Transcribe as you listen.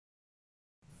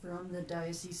From the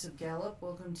Diocese of Gallup,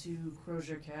 welcome to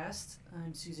Crozier Cast.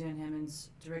 I'm Suzanne Hammonds,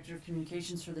 Director of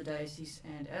Communications for the Diocese,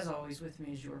 and as always with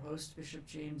me is your host, Bishop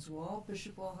James Wall.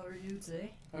 Bishop Wall, how are you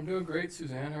today? I'm doing great,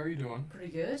 Suzanne. How are you doing?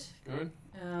 Pretty good. Good.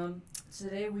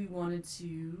 Today we wanted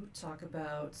to talk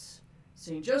about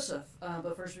St. Joseph,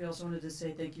 but first we also wanted to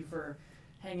say thank you for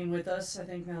hanging with us. I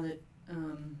think now that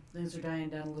things are dying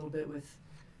down a little bit with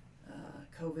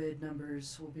COVID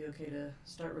numbers, we'll be okay to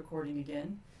start recording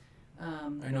again.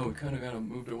 I know we kind of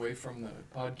moved away from the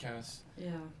podcast.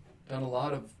 Yeah. Done a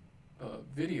lot of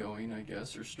videoing, I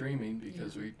guess, or streaming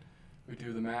because we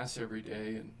do the Mass every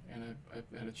day, and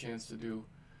I've had a chance to do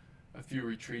a few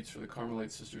retreats for the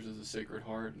Carmelite Sisters of the Sacred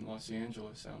Heart in Los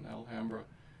Angeles, out in Alhambra,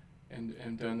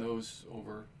 and done those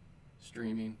over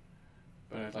streaming.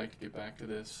 But I'd like to get back to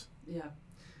this. Yeah,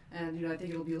 and I think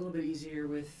it'll be a little bit easier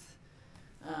with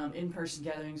in-person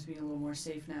gatherings being a little more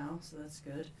safe now, so that's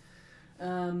good.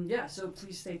 So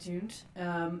please stay tuned.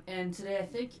 And today I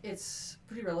think it's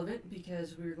pretty relevant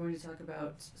because we're going to talk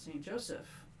about St. Joseph,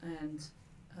 and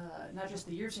not just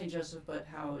the year of St. Joseph, but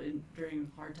how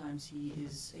during hard times he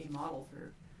is a model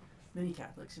for many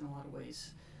Catholics in a lot of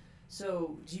ways.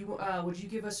 So would you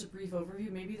give us a brief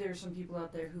overview? Maybe there are some people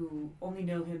out there who only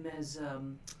know him as,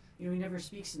 he never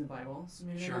speaks in the Bible, so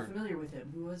maybe they're not familiar with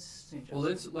him. Who was St.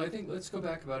 Joseph? Well, let's go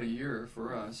back about a year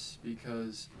for us,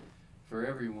 because for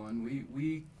everyone,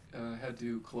 we had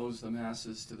to close the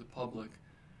Masses to the public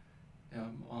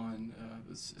on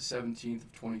the 17th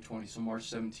of 2020, so March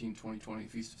 17, 2020,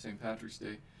 Feast of St. Patrick's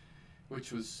Day,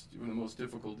 which was one of the most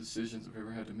difficult decisions I've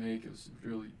ever had to make. It was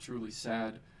really, truly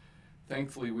sad.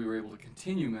 Thankfully, we were able to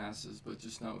continue Masses, but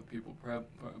just not with people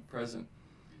present.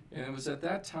 And it was at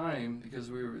that time, because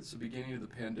it's the beginning of the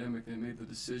pandemic, they made the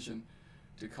decision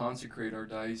to consecrate our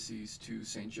diocese to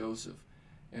St. Joseph.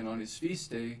 And on his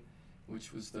feast day,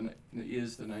 which is the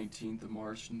 19th of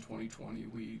March in 2020,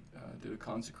 we did a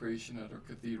consecration at our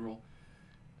cathedral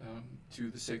to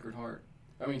the Sacred Heart.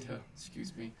 Our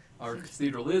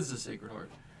cathedral is the Sacred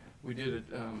Heart. We did it.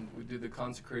 We did the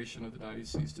consecration of the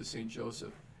diocese to St.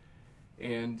 Joseph,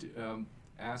 and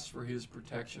asked for his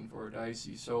protection for our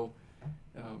diocese. So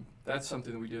that's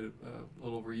something that we did a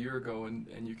little over a year ago,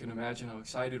 and you can imagine how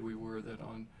excited we were that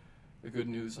on the good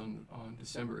news on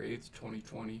December 8th,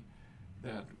 2020,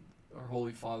 that our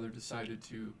Holy Father decided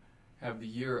to have the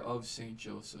year of St.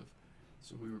 Joseph.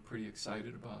 So we were pretty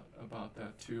excited about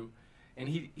that too. And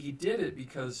he did it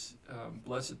because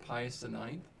Blessed Pius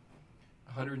IX,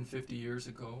 150 years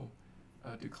ago,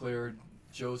 declared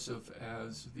Joseph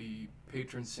as the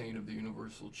patron saint of the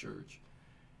Universal Church.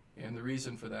 And the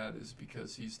reason for that is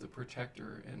because he's the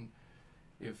protector, and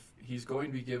if he's going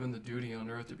to be given the duty on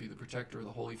earth to be the protector of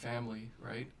the Holy Family,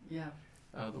 right? Yeah.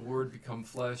 The Word become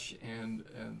flesh, and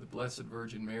the Blessed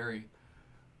Virgin Mary,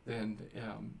 then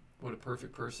what a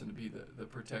perfect person to be the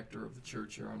protector of the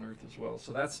Church here on earth as well.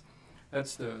 So that's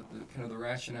the kind of the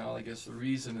rationale, I guess, the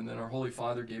reason. And then our Holy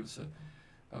Father gave us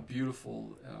a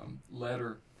beautiful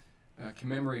letter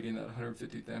commemorating that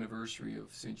 150th anniversary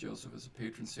of St. Joseph as a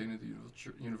patron saint of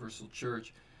the Universal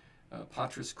Church,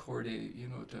 Patris Corde,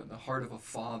 the heart of a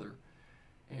father.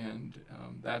 And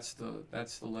that's the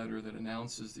letter that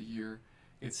announces the year.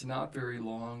 It's not very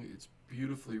long. It's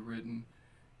beautifully written.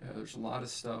 There's a lot of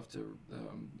stuff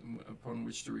upon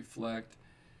which to reflect.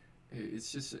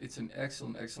 It's an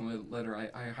excellent letter.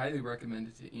 I highly recommend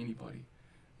it to anybody.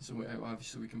 So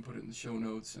obviously we can put it in the show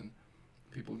notes, and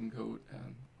people can go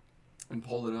and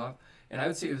pull it up. And I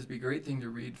would say it would be a great thing to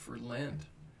read for Lent,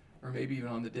 or maybe even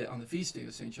on the feast day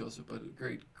of St. Joseph, but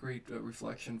a great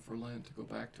reflection for Lent to go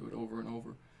back to it over and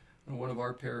over. And one of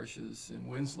our parishes in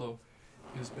Winslow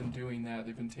has been doing that.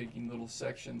 They've been taking little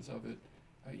sections of it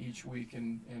each week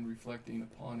and reflecting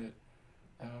upon it.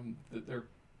 Their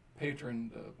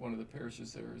patron, one of the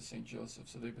parishes there, is St. Joseph,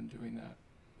 so they've been doing that.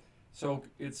 So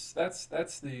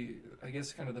that's the, I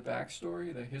guess, kind of the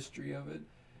backstory, the history of it,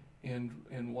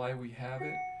 and why we have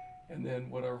it, and then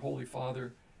what our Holy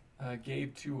Father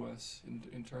gave to us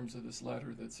in terms of this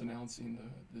letter that's announcing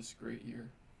this great year.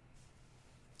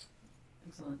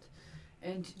 Excellent.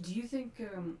 And do you think,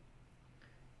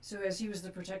 so as he was the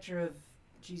protector of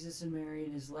Jesus and Mary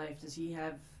in his life, does he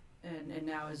have, and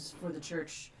now is for the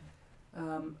Church,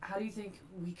 how do you think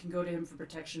we can go to him for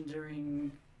protection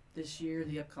during this year,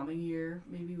 the upcoming year,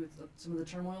 maybe with some of the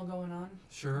turmoil going on?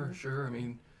 Sure. I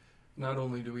mean, not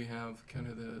only do we have kind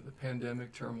of the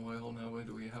pandemic turmoil, now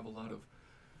do we have a lot of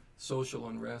social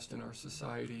unrest in our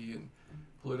society and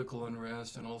political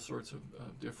unrest and all sorts of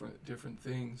different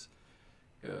things.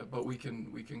 But we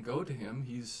can go to him.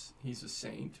 He's a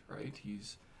saint, right?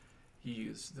 He's He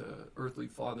is the earthly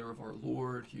father of our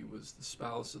Lord. He was the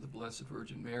spouse of the Blessed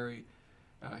Virgin Mary.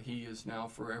 He is now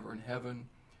forever in heaven,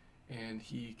 and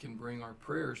he can bring our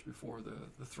prayers before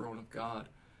the throne of God.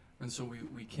 And so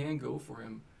we can go for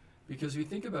him, because you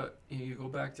think about, you go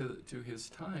back to his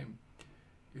time,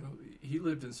 he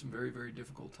lived in some very, very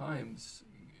difficult times.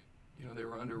 They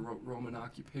were under Roman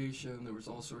occupation. There was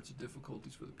all sorts of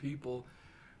difficulties for the people.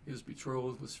 His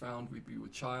betrothed was found to be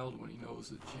with child when he knows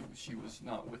that she was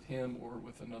not with him or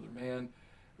with another man.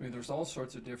 I mean, there's all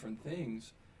sorts of different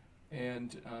things.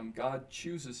 And God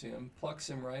chooses him, plucks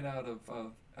him right out of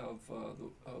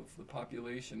the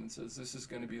population, and says, this is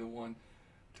going to be the one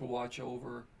to watch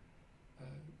over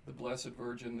the Blessed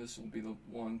Virgin. This will be the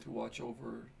one to watch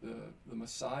over the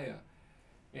Messiah.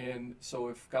 And so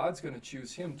if God's going to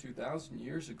choose him 2,000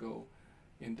 years ago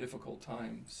in difficult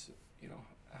times,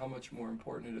 how much more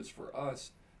important it is for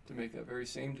us to make that very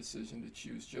same decision to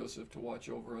choose Joseph to watch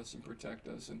over us and protect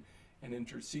us and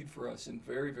intercede for us in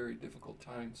very, very difficult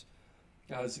times.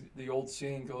 As the old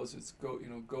saying goes, it's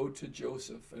go to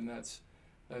Joseph, and that's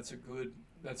a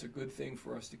good thing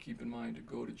for us to keep in mind, to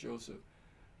go to Joseph.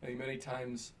 I think many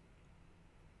times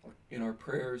in our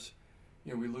prayers,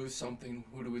 we lose something.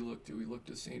 Who do we look to? We look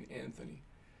to Saint Anthony.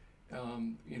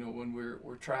 When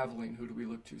we're traveling, who do we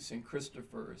look to? Saint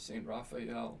Christopher, Saint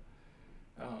Raphael.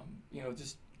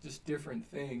 Just different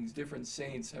things. Different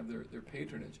saints have their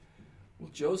patronage. Well,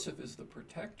 Joseph is the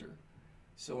protector.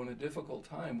 So in a difficult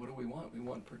time, what do we want? We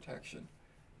want protection.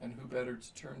 And who better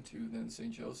to turn to than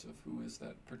St. Joseph, who is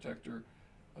that protector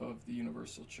of the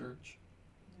universal church?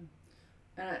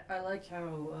 And I like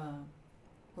how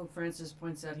Pope Francis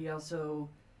points out he also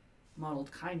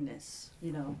modeled kindness.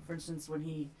 For instance, when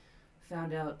he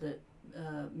found out that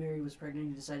Mary was pregnant,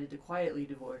 he decided to quietly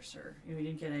divorce her. He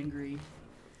didn't get angry.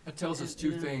 That tells us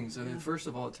two things. I mean, first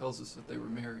of all, it tells us that they were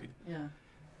married. Yeah.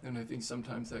 And I think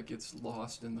sometimes that gets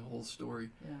lost in the whole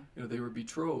story. Yeah. They were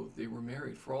betrothed, they were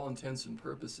married. For all intents and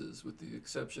purposes, with the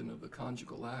exception of the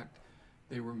conjugal act,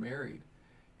 they were married.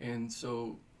 And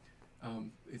so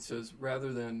it says,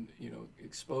 rather than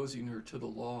exposing her to the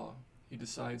law, he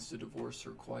decides to divorce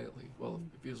her quietly. Well,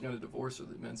 if he was going to divorce her,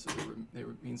 that means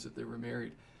that means that they were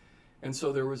married. And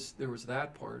so there was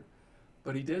that part,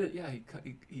 but he did it. Yeah,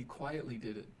 he quietly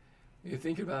did it. You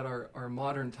think about our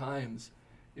modern times.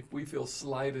 If we feel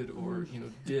slighted or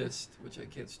dissed, which I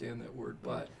can't stand that word,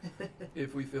 but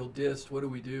if we feel dissed, what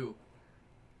do?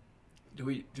 Do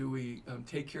we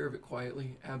take care of it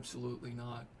quietly? Absolutely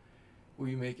not.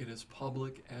 We make it as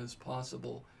public as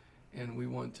possible, and we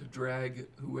want to drag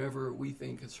whoever we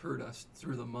think has hurt us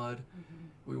through the mud.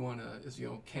 Mm-hmm. We want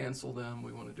to, cancel them.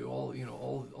 We want to do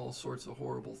all sorts of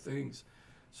horrible things.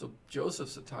 So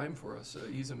Joseph's a time for us.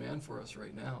 He's a man for us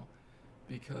right now,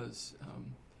 because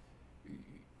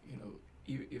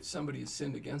if somebody has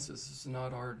sinned against us, it's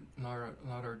not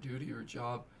our duty or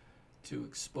job to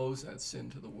expose that sin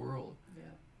to the world. Yeah.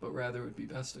 But rather, it would be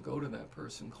best to go to that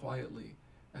person quietly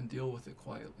and deal with it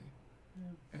quietly.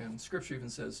 Yeah. And Scripture even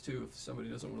says too, if somebody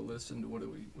doesn't want to listen, what do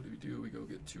we do? We go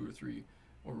get 2 or 3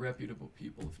 more reputable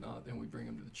people. If not, then we bring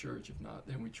them to the church. If not,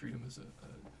 then we treat them as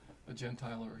a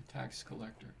Gentile or a tax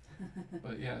collector.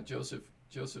 But yeah, Joseph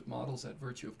models that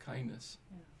virtue of kindness.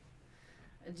 Yeah.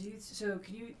 So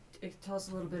can you tell us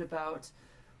a little bit about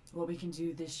what we can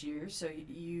do this year? So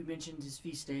you mentioned his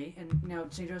feast day, and now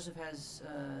St. Joseph has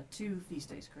 2 feast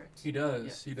days, correct? He does.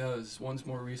 Yeah. He does. One's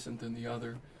more recent than the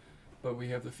other, but we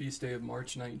have the feast day of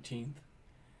March 19th,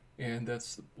 and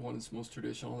that's the one that's most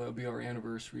traditional. That'll be our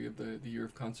anniversary of the year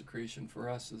of consecration for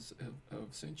us as of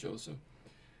St. Joseph.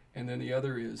 And then the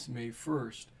other is May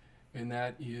 1st, and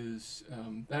that is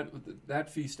that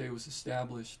feast day was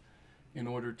established in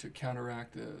order to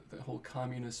counteract the whole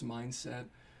communist mindset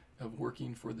of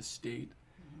working for the state,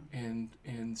 mm-hmm.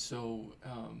 and so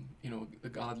the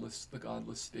godless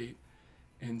state,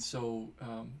 and so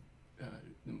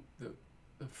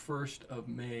the 1st of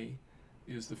May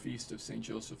is the feast of Saint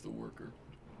Joseph the Worker,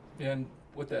 and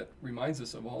what that reminds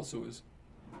us of also is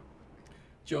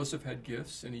Joseph had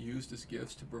gifts, and he used his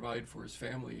gifts to provide for his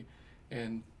family.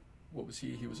 And what was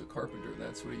he? He was a carpenter.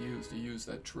 That's what he used. He used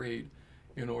that trade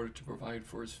in order to provide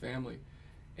for his family.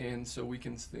 And so we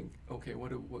can think, okay,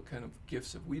 what kind of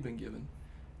gifts have we been given,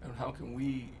 and how can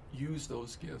we use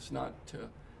those gifts not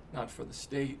for the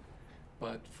state,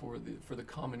 but for the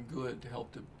common good, to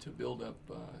help to build up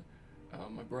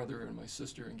my brother and my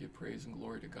sister and give praise and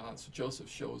glory to God. So Joseph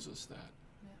shows us that.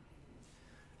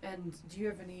 Yeah. And do you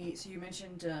have any? So you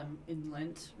mentioned in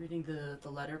Lent reading the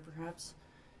letter, perhaps.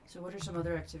 So what are some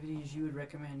other activities you would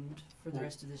recommend for the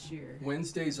rest of this year?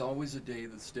 Wednesday is always a day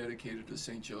that's dedicated to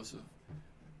St. Joseph.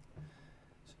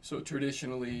 So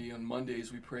traditionally on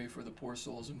Mondays we pray for the poor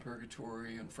souls in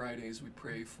purgatory. On Fridays we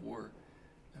pray for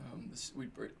we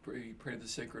pray to the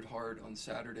Sacred Heart. On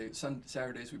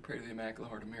Saturdays we pray to the Immaculate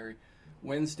Heart of Mary.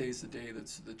 Wednesday's the day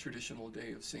that's the traditional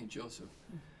day of Saint Joseph.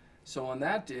 So on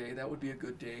that day, that would be a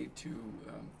good day to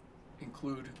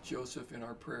include Joseph in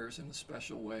our prayers in a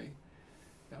special way.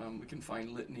 We can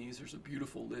find litanies. There's a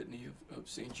beautiful litany of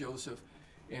Saint Joseph,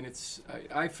 and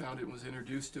I found it and was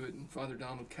introduced to it in Father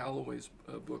Donald Calloway's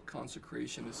book,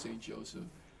 Consecration of Saint Joseph.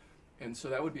 And so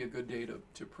that would be a good day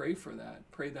to pray for that.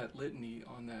 Pray that litany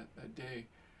on that day.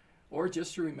 Or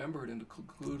just to remember it and to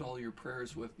conclude all your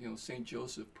prayers with, Saint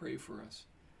Joseph, pray for us.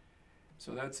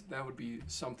 So that would be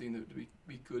something that would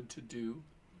be good to do.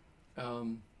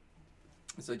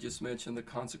 As I just mentioned, the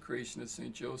Consecration of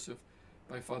Saint Joseph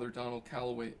by Father Donald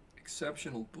Calloway,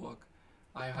 exceptional book.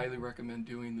 I highly recommend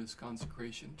doing this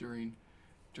consecration during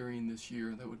this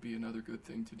year. That would be another good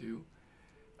thing to do.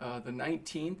 The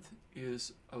 19th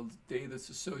is a day that's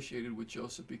associated with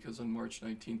Joseph because on March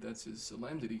 19th, that's his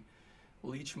solemnity.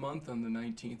 Well, each month on the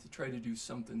 19th, to try to do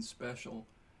something special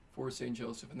for St.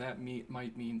 Joseph, and that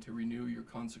might mean to renew your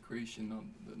consecration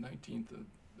on the 19th of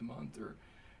the month, or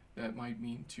that might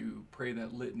mean to pray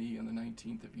that litany on the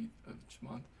 19th of each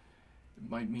month. It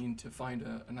might mean to find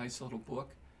a nice little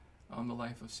book on the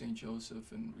life of St.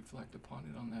 Joseph and reflect upon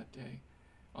it on that day,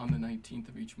 on the 19th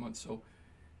of each month. So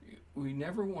we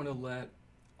never want to let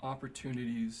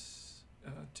opportunities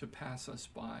to pass us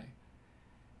by.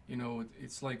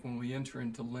 It's like when we enter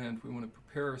into Lent, we want to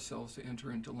prepare ourselves to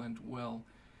enter into Lent well,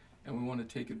 and we want to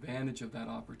take advantage of that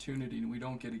opportunity, and we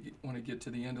don't want to get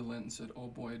to the end of Lent and say, oh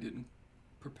boy, I didn't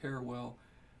prepare well,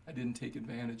 I didn't take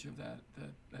advantage of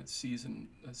that season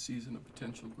of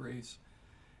potential grace.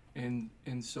 And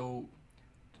so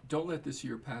don't let this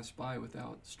year pass by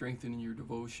without strengthening your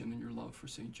devotion and your love for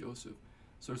St. Joseph.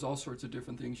 So there's all sorts of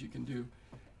different things you can do.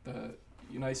 The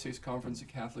United States Conference of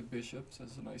Catholic Bishops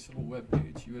has a nice little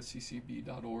webpage,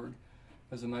 usccb.org,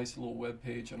 has a nice little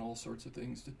webpage on all sorts of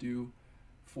things to do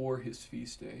for his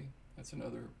feast day. That's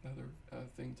another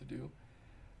thing to do.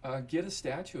 Get a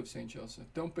statue of St. Joseph.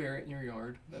 Don't bury it in your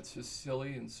yard. That's just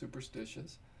silly and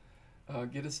superstitious.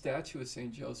 Get a statue of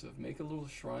St. Joseph. Make a little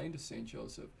shrine to St.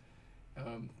 Joseph.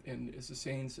 And as the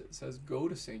saying says, go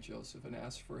to St. Joseph and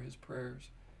ask for his prayers.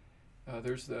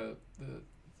 There's the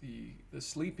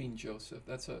sleeping Joseph.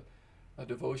 That's a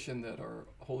devotion that our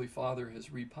Holy Father has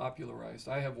repopularized.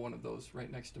 I have one of those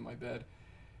right next to my bed.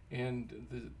 And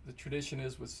the tradition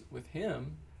is with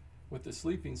him, with the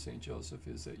sleeping St. Joseph,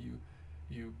 is that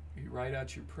you write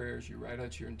out your prayers, you write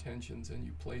out your intentions, and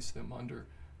you place them under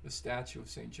the statue of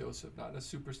St. Joseph, not in a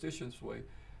superstitious way,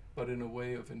 but in a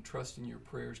way of entrusting your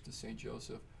prayers to St.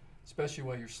 Joseph, especially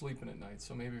while you're sleeping at night.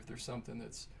 So maybe if there's something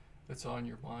that's on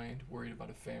your mind, worried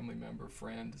about a family member,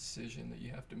 friend, decision that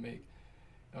you have to make,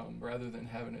 rather than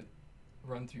having it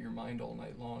run through your mind all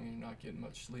night long and you're not getting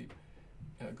much sleep,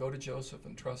 go to Joseph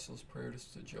and trust those prayers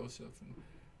to Joseph and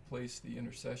place the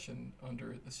intercession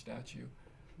under the statue,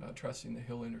 trusting that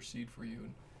he'll intercede for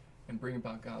you and bring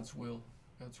about God's will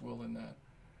in that.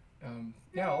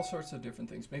 All sorts of different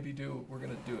things. Maybe we're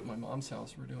going to do at my mom's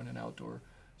house. We're doing an outdoor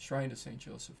shrine to St.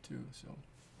 Joseph too. So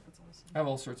That's awesome. I have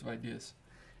all sorts of ideas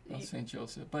about St.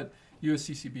 Joseph, but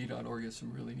usccb.org has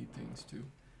some really neat things too.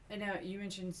 And now you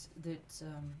mentioned that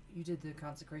you did the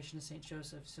consecration of St.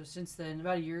 Joseph. So since then,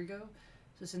 about a year ago,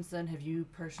 have you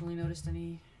personally noticed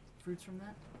any fruits from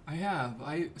that? I have.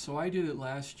 I did it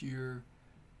last year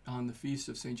on the feast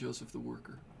of St. Joseph the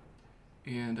Worker.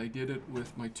 And I did it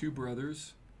with my two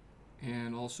brothers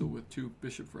and also with two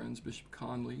bishop friends, Bishop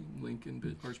Conley,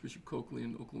 Lincoln, Archbishop Coakley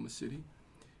in Oklahoma City,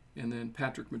 and then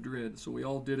Patrick Madrid. So we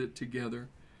all did it together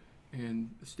and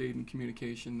stayed in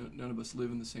communication. None of us live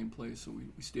in the same place, so we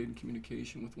stayed in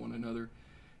communication with one another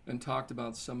and talked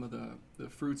about some of the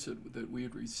fruits that we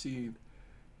had received.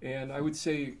 And I would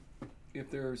say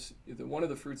if one of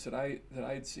the fruits that I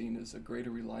had seen is a greater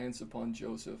reliance upon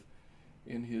Joseph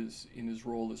in his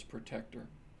role as protector.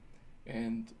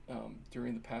 And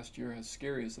during the past year, as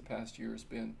scary as the past year has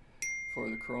been for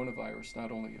the coronavirus,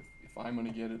 not only if I'm going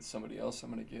to get it, somebody else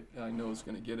I know is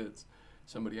going to get it,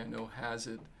 somebody I know has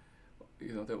it.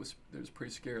 That was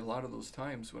pretty scary. A lot of those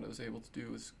times what I was able to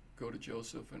do is go to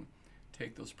Joseph and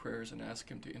take those prayers and ask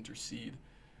him to intercede.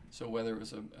 So whether it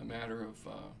was a matter of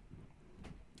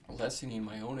lessening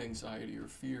my own anxiety or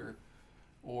fear,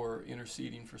 or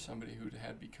interceding for somebody who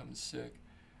had become sick,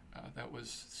 that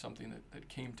was something that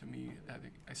came to me.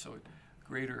 I saw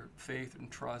greater faith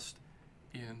and trust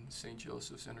in St.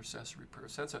 Joseph's intercessory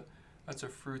prayers. That's a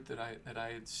fruit that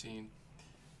I had seen.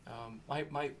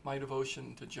 My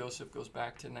devotion to Joseph goes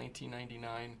back to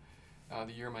 1999.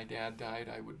 The year my dad died,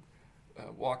 I would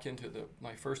walk into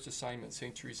my first assignment,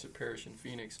 St. Teresa Parish in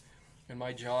Phoenix, and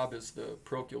my job as the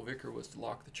parochial vicar was to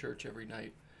lock the church every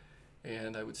night.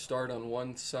 And I would start on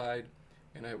one side,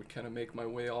 and I would kind of make my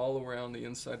way all around the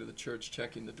inside of the church,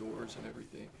 checking the doors and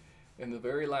everything. And the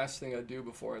very last thing I'd do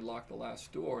before I'd lock the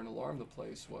last door and alarm the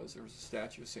place was there was a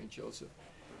statue of St. Joseph.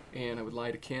 And I would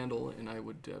light a candle, and I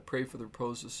would pray for the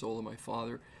repose of the soul of my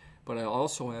father. But I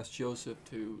also asked Joseph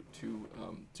to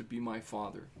be my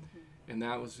father. And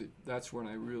that's when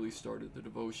I really started the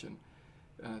devotion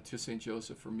to St.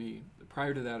 Joseph for me.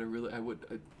 Prior to that,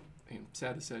 I'm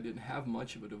sad to say I didn't have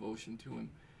much of a devotion to him,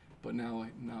 but now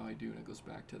I do, and it goes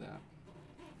back to that.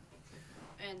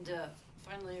 And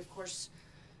finally, of course,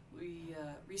 we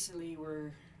recently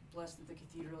were blessed at the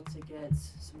cathedral to get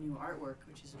some new artwork,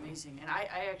 which is amazing. And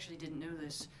I actually didn't know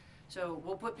this, so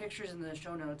we'll put pictures in the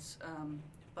show notes.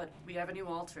 But we have a new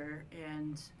altar,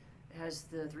 and it has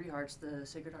the three hearts: the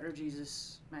Sacred Heart of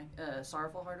Jesus,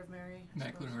 Sorrowful Heart of Mary,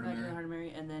 Immaculate Heart of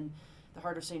Mary, and then the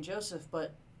Heart of St. Joseph.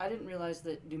 But I didn't realize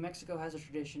that New Mexico has a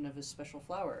tradition of a special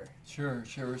flower. Sure.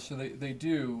 So they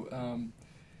do.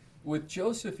 With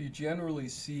Joseph, you generally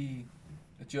see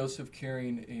Joseph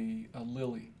carrying a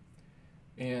lily,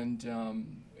 and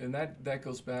that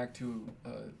goes back to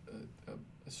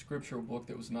a scriptural book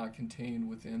that was not contained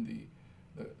within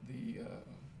the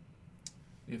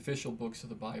official books of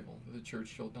the Bible. The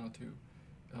church chose not to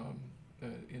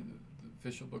in the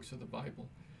official books of the Bible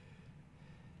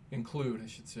include, I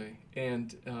should say.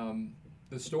 And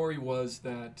the story was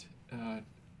that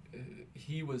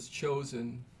he was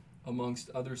chosen amongst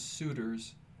other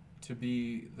suitors to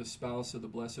be the spouse of the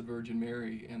Blessed Virgin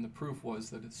Mary, and the proof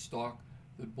was that it's stalk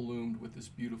that bloomed with this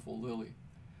beautiful lily.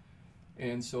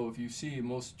 And so if you see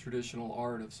most traditional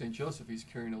art of St. Joseph, he's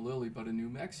carrying a lily, but in New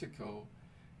Mexico,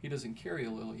 he doesn't carry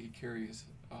a lily, he carries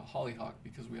a hollyhock,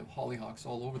 because we have hollyhocks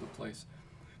all over the place.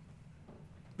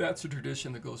 That's a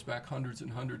tradition that goes back hundreds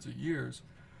and hundreds of years.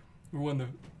 When the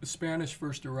Spanish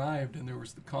first arrived, and there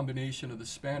was the combination of the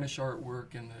Spanish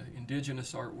artwork and the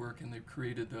indigenous artwork, and they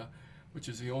created which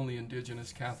is the only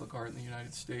indigenous Catholic art in the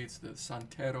United States, the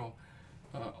Santero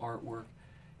artwork.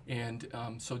 And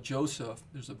so Joseph,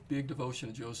 there's a big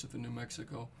devotion to Joseph in New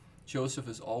Mexico. Joseph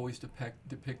is always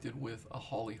depicted with a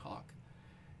hollyhock.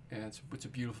 And it's a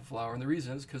beautiful flower. And the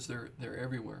reason is because they're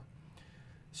everywhere.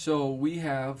 So we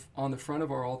have, on the front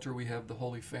of our altar, we have the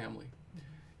Holy Family.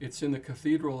 It's in the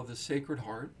Cathedral of the Sacred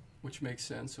Heart, which makes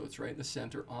sense. So it's right in the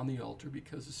center on the altar,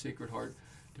 because the Sacred Heart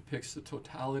depicts the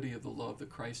totality of the love that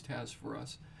Christ has for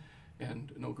us.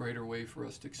 And no greater way for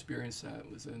us to experience that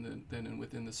than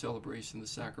within the celebration, the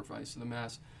sacrifice, and the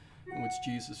Mass, in which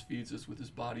Jesus feeds us with his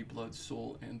body, blood,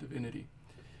 soul, and divinity.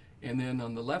 And then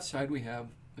on the left side, we have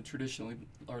traditionally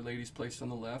Our Lady's placed on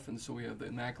the left, and so we have the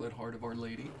Immaculate Heart of Our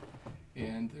Lady.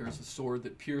 And there's a sword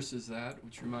that pierces that,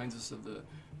 which reminds us of the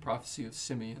prophecy of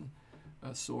Simeon.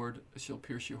 A sword shall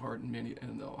pierce your heart,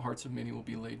 and the hearts of many will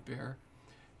be laid bare.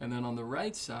 And then on the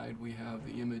right side, we have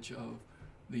the image of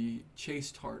the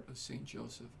chaste heart of St.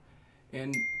 Joseph.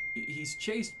 And he's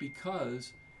chaste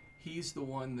because he's the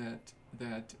one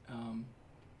that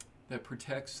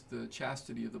protects the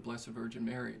chastity of the Blessed Virgin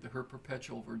Mary, her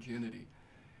perpetual virginity.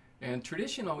 And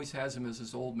tradition always has him as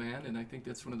this old man, and I think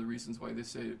that's one of the reasons why they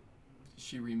say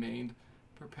she remained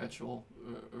a perpetual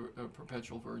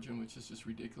virgin, which is just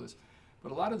ridiculous.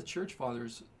 But a lot of the church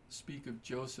fathers speak of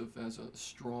Joseph as a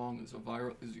strong,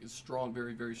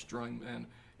 very, very strong man,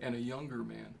 and a younger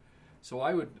man.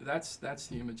 So that's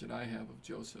the image that I have of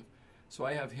Joseph. So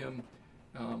I have him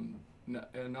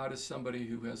not as somebody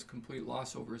who has complete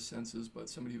loss over his senses, but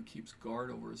somebody who keeps guard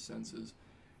over his senses,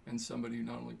 and somebody who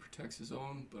not only protects his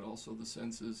own, but also the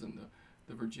senses and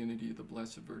the virginity of the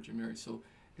Blessed Virgin Mary. So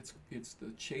it's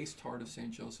the chaste heart of St.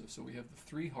 Joseph. So we have the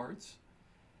three hearts,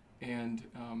 and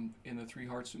in the three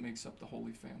hearts it makes up the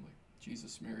Holy Family,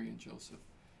 Jesus, Mary, and Joseph.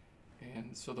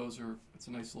 And so it's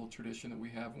a nice little tradition that we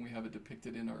have, and we have it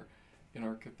depicted in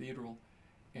our cathedral.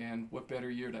 And what better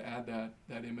year to add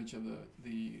that image of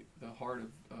the heart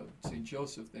of St.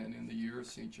 Joseph than in the year of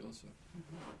St. Joseph.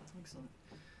 Mm-hmm. Excellent.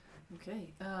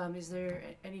 Okay. Is there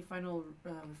any final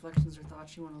reflections or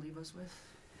thoughts you want to leave us with?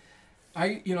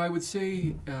 I would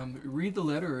say read the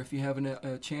letter if you have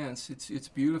a chance. It's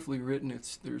beautifully written.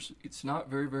 It's not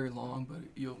very, very long, but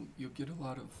you'll get a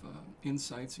lot of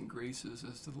insights and graces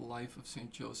as to the life of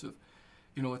St. Joseph.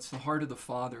 It's the heart of the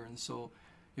Father, and so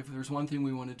if there's one thing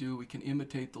we want to do, we can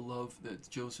imitate the love that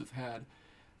Joseph had.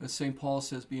 As St. Paul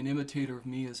says, be an imitator of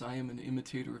me as I am an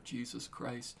imitator of Jesus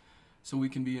Christ. So we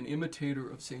can be an imitator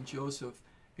of St. Joseph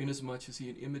inasmuch as he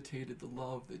had imitated the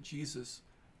love that Jesus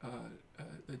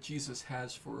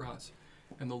has for us.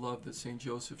 and the love that Saint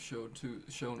Joseph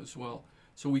shown as well.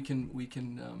 So we can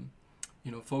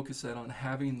focus that on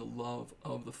having the love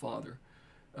of the Father,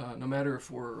 no matter if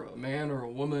we're a man or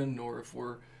a woman, or if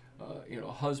we're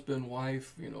a husband,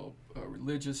 wife, a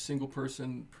religious, single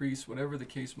person, priest, whatever the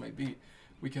case might be.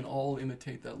 We can all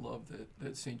imitate that love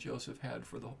that Saint Joseph had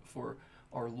for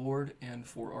our Lord and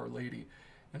for Our Lady,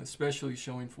 and especially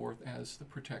showing forth as the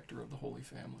protector of the Holy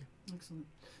Family. Excellent.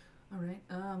 All right.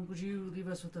 Would you leave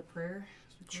us with a prayer?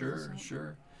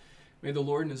 Sure. May the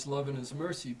Lord in His love and His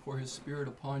mercy pour His Spirit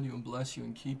upon you and bless you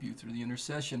and keep you through the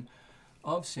intercession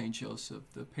of Saint Joseph,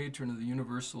 the patron of the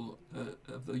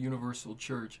universal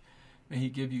Church. May He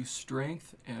give you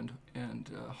strength and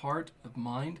heart of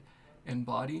mind and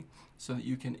body, so that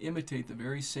you can imitate the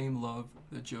very same love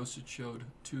that Joseph showed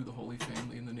to the Holy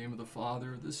Family. In the name of the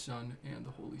Father, the Son, and the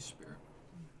Holy Spirit.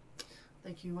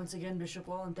 Thank you once again, Bishop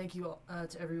Wall, and thank you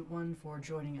to everyone for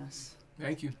joining us.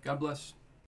 Thank you. God bless.